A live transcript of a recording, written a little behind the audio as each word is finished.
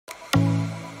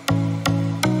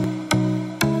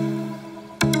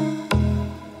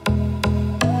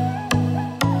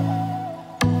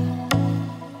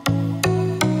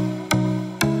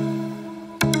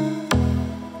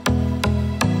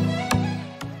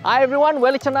Hi everyone,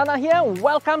 Welly Cendana here.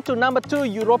 Welcome to number 2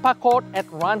 Europa Court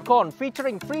at Runcorn,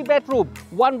 featuring 3 bedroom,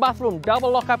 1 bathroom,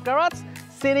 double lock-up garage,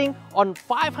 sitting on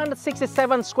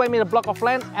 567 square meter block of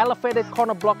land, elevated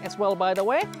corner block as well, by the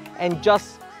way, and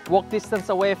just walk distance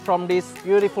away from this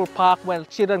beautiful park where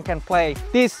children can play.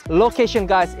 This location,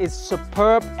 guys, is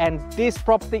superb, and this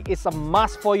property is a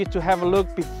must for you to have a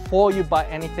look before you buy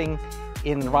anything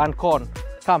in Runcorn.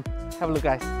 Come, have a look,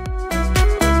 guys.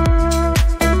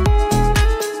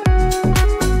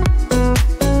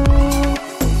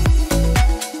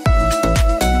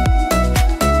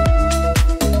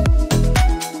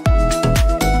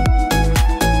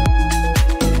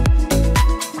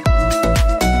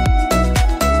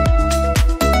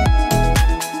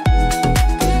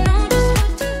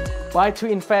 Buy to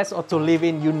invest or to live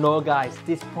in, you know, guys,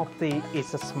 this property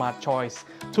is a smart choice.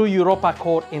 2 Europa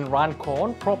Court in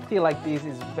Runcorn. Property like this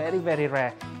is very, very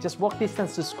rare. Just walk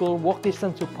distance to school, walk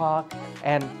distance to park,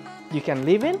 and you can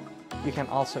live in, you can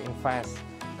also invest.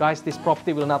 Guys, this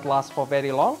property will not last for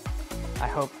very long. I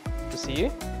hope to see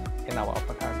you in our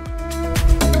open house.